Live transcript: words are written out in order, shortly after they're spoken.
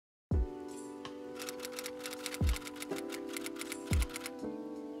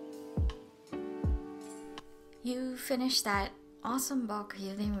You finish that awesome book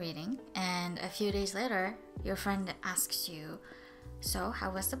you've been reading, and a few days later, your friend asks you, "So,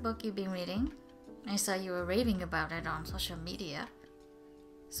 how was the book you've been reading? I saw you were raving about it on social media."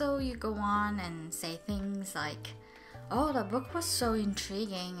 So you go on and say things like, "Oh, the book was so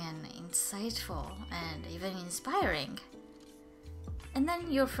intriguing and insightful and even inspiring." And then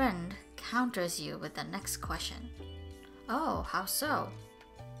your friend counters you with the next question. "Oh, how so?"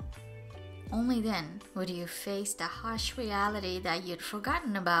 Only then would you face the harsh reality that you'd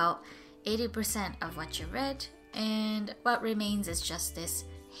forgotten about 80% of what you read, and what remains is just this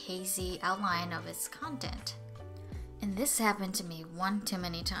hazy outline of its content. And this happened to me one too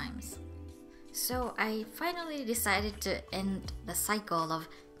many times. So I finally decided to end the cycle of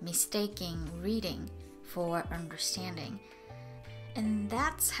mistaking reading for understanding. And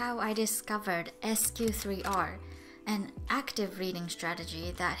that's how I discovered SQ3R, an active reading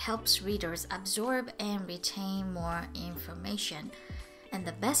strategy that helps readers absorb and retain more information. And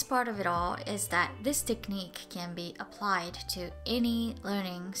the best part of it all is that this technique can be applied to any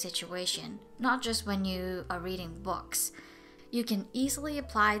learning situation, not just when you are reading books. You can easily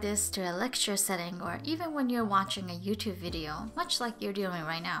apply this to a lecture setting or even when you're watching a YouTube video, much like you're doing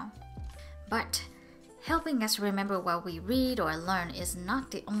right now. But helping us remember what we read or learn is not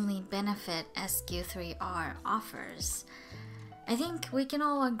the only benefit SQ3R offers. I think we can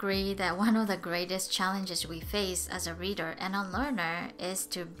all agree that one of the greatest challenges we face as a reader and a learner is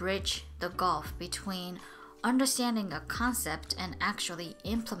to bridge the gulf between understanding a concept and actually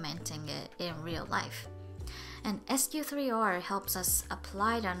implementing it in real life. And SQ3R helps us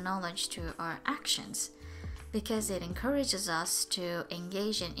apply that knowledge to our actions, because it encourages us to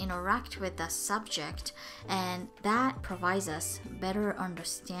engage and interact with the subject, and that provides us better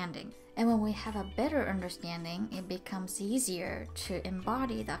understanding. And when we have a better understanding, it becomes easier to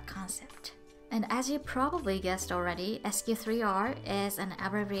embody that concept. And as you probably guessed already, SQ3R is an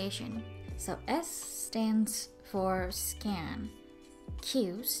abbreviation. So S stands for scan,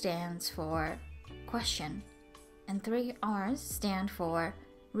 Q stands for question, and 3 R's stand for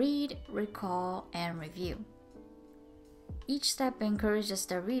read, recall, and review. Each step encourages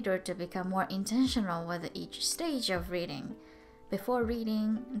the reader to become more intentional with each stage of reading, before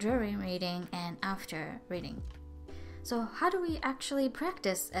reading, during reading, and after reading. So how do we actually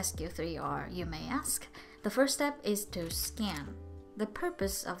practice SQ3R, you may ask? The first step is to scan. The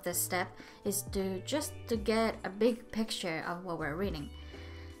purpose of this step is to get a big picture of what we're reading.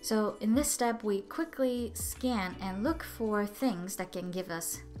 So in this step, we quickly scan and look for things that can give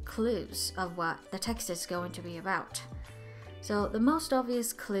us clues of what the text is going to be about. So the most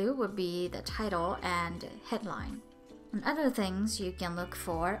obvious clue would be the title and headline. And other things you can look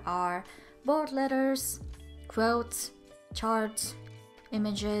for are bold letters, quotes, charts,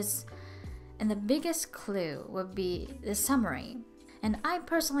 images, and the biggest clue would be the summary. And I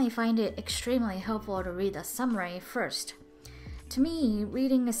personally find it extremely helpful to read the summary first. To me,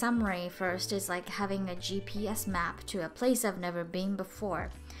 reading a summary first is like having a GPS map to a place I've never been before.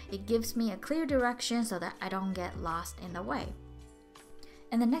 It gives me a clear direction so that I don't get lost in the way.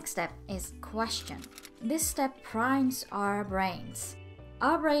 And the next step is question. This step primes our brains.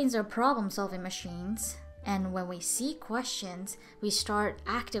 Our brains are problem-solving machines, and when we see questions, we start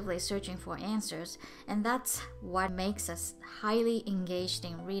actively searching for answers, and that's what makes us highly engaged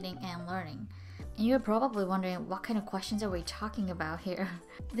in reading and learning. And you're probably wondering, what kind of questions are we talking about here?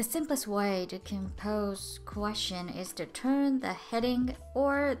 The simplest way to compose question is to turn the heading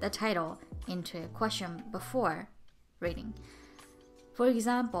or the title into a question before reading. For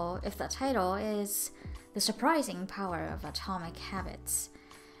example, if the title is "The Surprising Power of Atomic Habits,"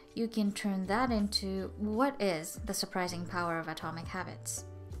 you can turn that into "What is the surprising power of atomic habits?"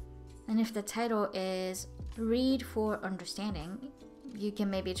 And if the title is "Read for Understanding," you can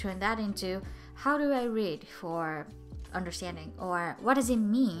maybe turn that into "How do I read for understanding?" or "What does it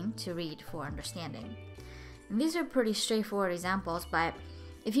mean to read for understanding?" And these are pretty straightforward examples, but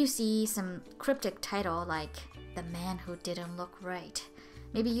if you see some cryptic title like "The Man Who Didn't Look Right,"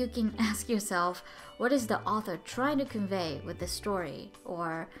 maybe you can ask yourself, what is the author trying to convey with this story?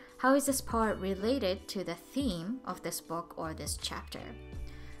 Or how is this part related to the theme of this book or this chapter?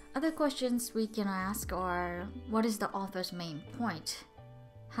 Other questions we can ask are, what is the author's main point?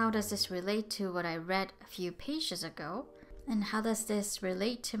 How does this relate to what I read a few pages ago? And how does this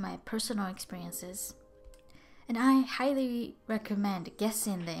relate to my personal experiences? And I highly recommend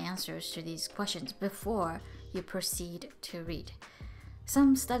guessing the answers to these questions before you proceed to read.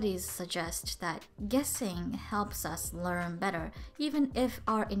 Some studies suggest that guessing helps us learn better, even if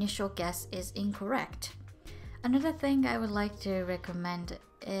our initial guess is incorrect. Another thing I would like to recommend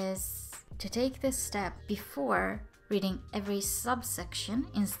is to take this step before reading every subsection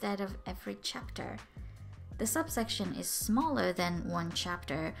instead of every chapter. The subsection is smaller than one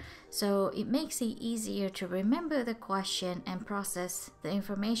chapter, so it makes it easier to remember the question and process the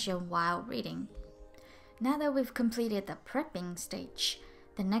information while reading. Now that we've completed the prepping stage,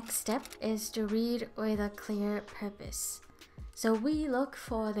 the next step is to read with a clear purpose. So we look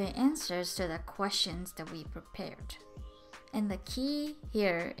for the answers to the questions that we prepared. And the key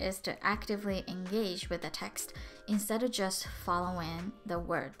here is to actively engage with the text instead of just following the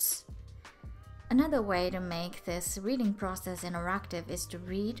words. Another way to make this reading process interactive is to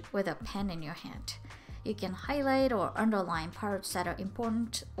read with a pen in your hand. You can highlight or underline parts that are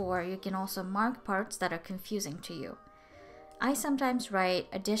important, or you can also mark parts that are confusing to you. I sometimes write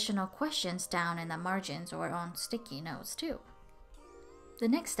additional questions down in the margins or on sticky notes too. The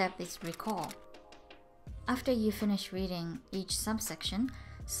next step is recall. After you finish reading each subsection,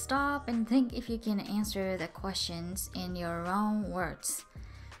 stop and think if you can answer the questions in your own words.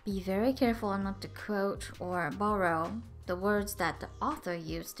 Be very careful not to quote or borrow the words that the author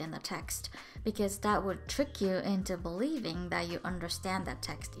used in the text, because that would trick you into believing that you understand that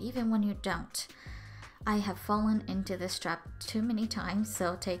text even when you don't. I have fallen into this trap too many times,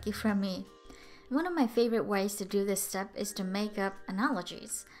 so take it from me. One of my favorite ways to do this step is to make up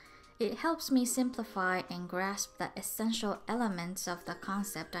analogies. It helps me simplify and grasp the essential elements of the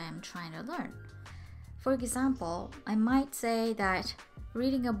concept I am trying to learn. For example, I might say that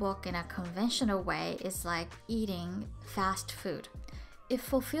reading a book in a conventional way is like eating fast food. It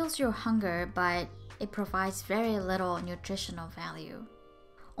fulfills your hunger, but it provides very little nutritional value.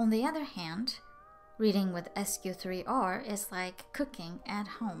 On the other hand, reading with SQ3R is like cooking at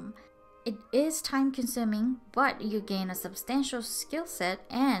home. It is time-consuming, but you gain a substantial skill set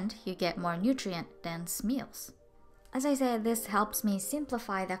and you get more nutrient-dense meals. As I said, this helps me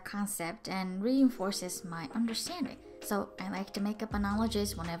simplify the concept and reinforces my understanding, so I like to make up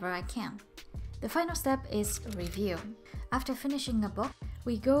analogies whenever I can. The final step is review. After finishing a book,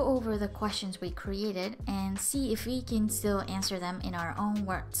 we go over the questions we created and see if we can still answer them in our own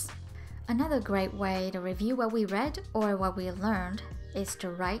words. Another great way to review what we read or what we learned is to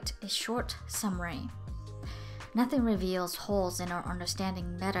write a short summary. Nothing reveals holes in our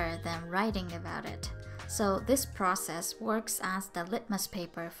understanding better than writing about it. So this process works as the litmus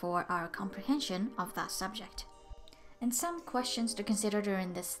paper for our comprehension of that subject. And some questions to consider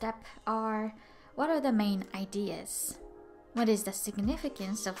during this step are: what are the main ideas? What is the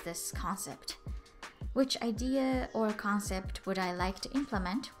significance of this concept? Which idea or concept would I like to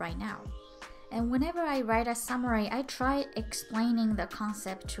implement right now? And whenever I write a summary, I try explaining the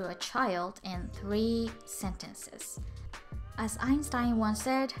concept to a child in 3 sentences. As Einstein once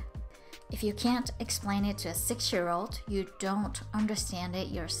said, if you can't explain it to a 6-year-old, you don't understand it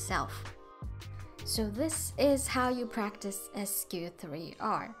yourself. So this is how you practice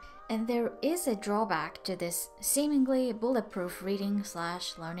SQ3R. And there is a drawback to this seemingly bulletproof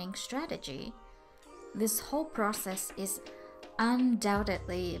reading/learning strategy. This whole process is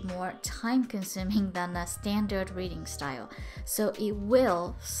undoubtedly more time-consuming than a standard reading style, so it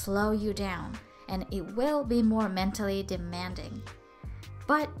will slow you down and it will be more mentally demanding.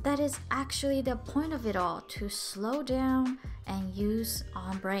 But that is actually the point of it all, to slow down and use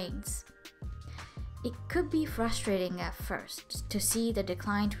our brains. It could be frustrating at first to see the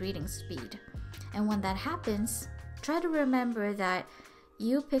declined reading speed, and when that happens, try to remember that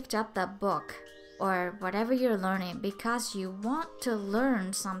you picked up that book or whatever you're learning because you want to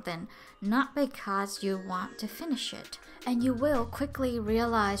learn something, not because you want to finish it. And you will quickly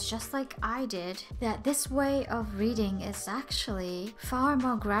realize, just like I did, that this way of reading is actually far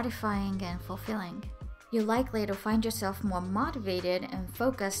more gratifying and fulfilling. You're likely to find yourself more motivated and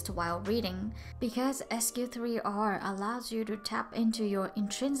focused while reading because SQ3R allows you to tap into your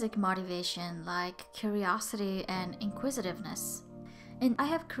intrinsic motivation like curiosity and inquisitiveness. And I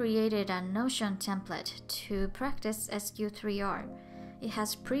have created a Notion template to practice SQ3R. It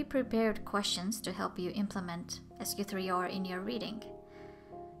has pre-prepared questions to help you implement SQ3R in your reading.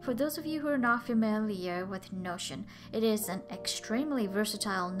 For those of you who are not familiar with Notion, it is an extremely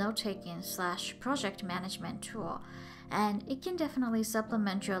versatile note-taking/project management tool, and it can definitely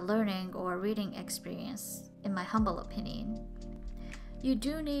supplement your learning or reading experience, in my humble opinion. You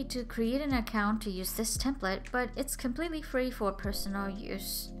do need to create an account to use this template, but it's completely free for personal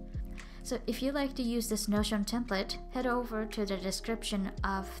use. So if you'd like to use this Notion template, head over to the description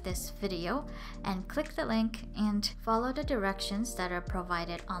of this video and click the link and follow the directions that are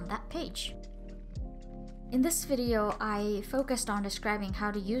provided on that page. In this video, I focused on describing how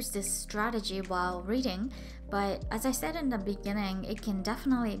to use this strategy while reading, but as I said in the beginning, it can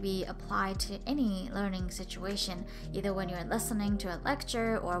definitely be applied to any learning situation, either when you're listening to a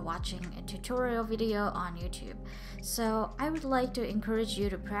lecture or watching a tutorial video on YouTube. So I would like to encourage you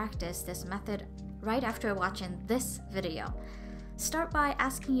to practice this method right after watching this video. Start by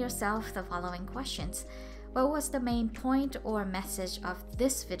asking yourself the following questions. What was the main point or message of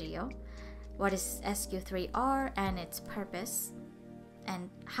this video? What is SQ3R and its purpose? And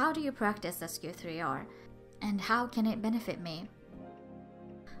how do you practice SQ3R? And how can it benefit me?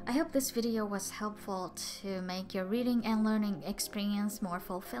 I hope this video was helpful to make your reading and learning experience more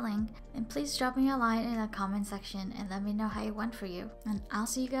fulfilling. And please drop me a line in the comment section and let me know how it went for you. And I'll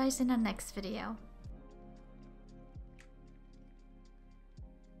see you guys in the next video.